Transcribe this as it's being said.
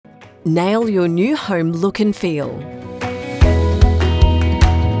Nail your new home look and feel.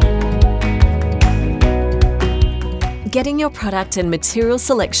 Getting your product and material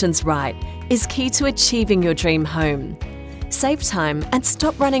selections right is key to achieving your dream home. Save time and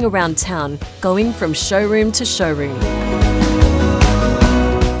stop running around town going from showroom to showroom.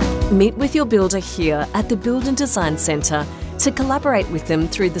 Meet with your builder here at the Build and Design Centre to collaborate with them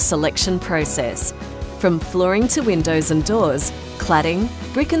through the selection process. From flooring to windows and doors, cladding,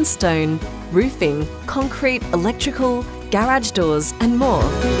 brick and stone, roofing, concrete, electrical, garage doors and more.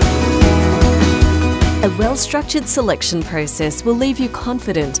 A well-structured selection process will leave you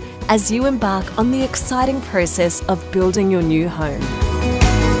confident as you embark on the exciting process of building your new home.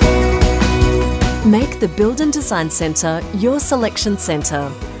 Make the Build and Design Centre your selection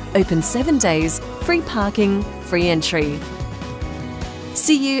centre. Open 7 days, free parking, free entry.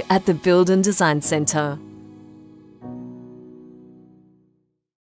 See you at the Build and Design Centre.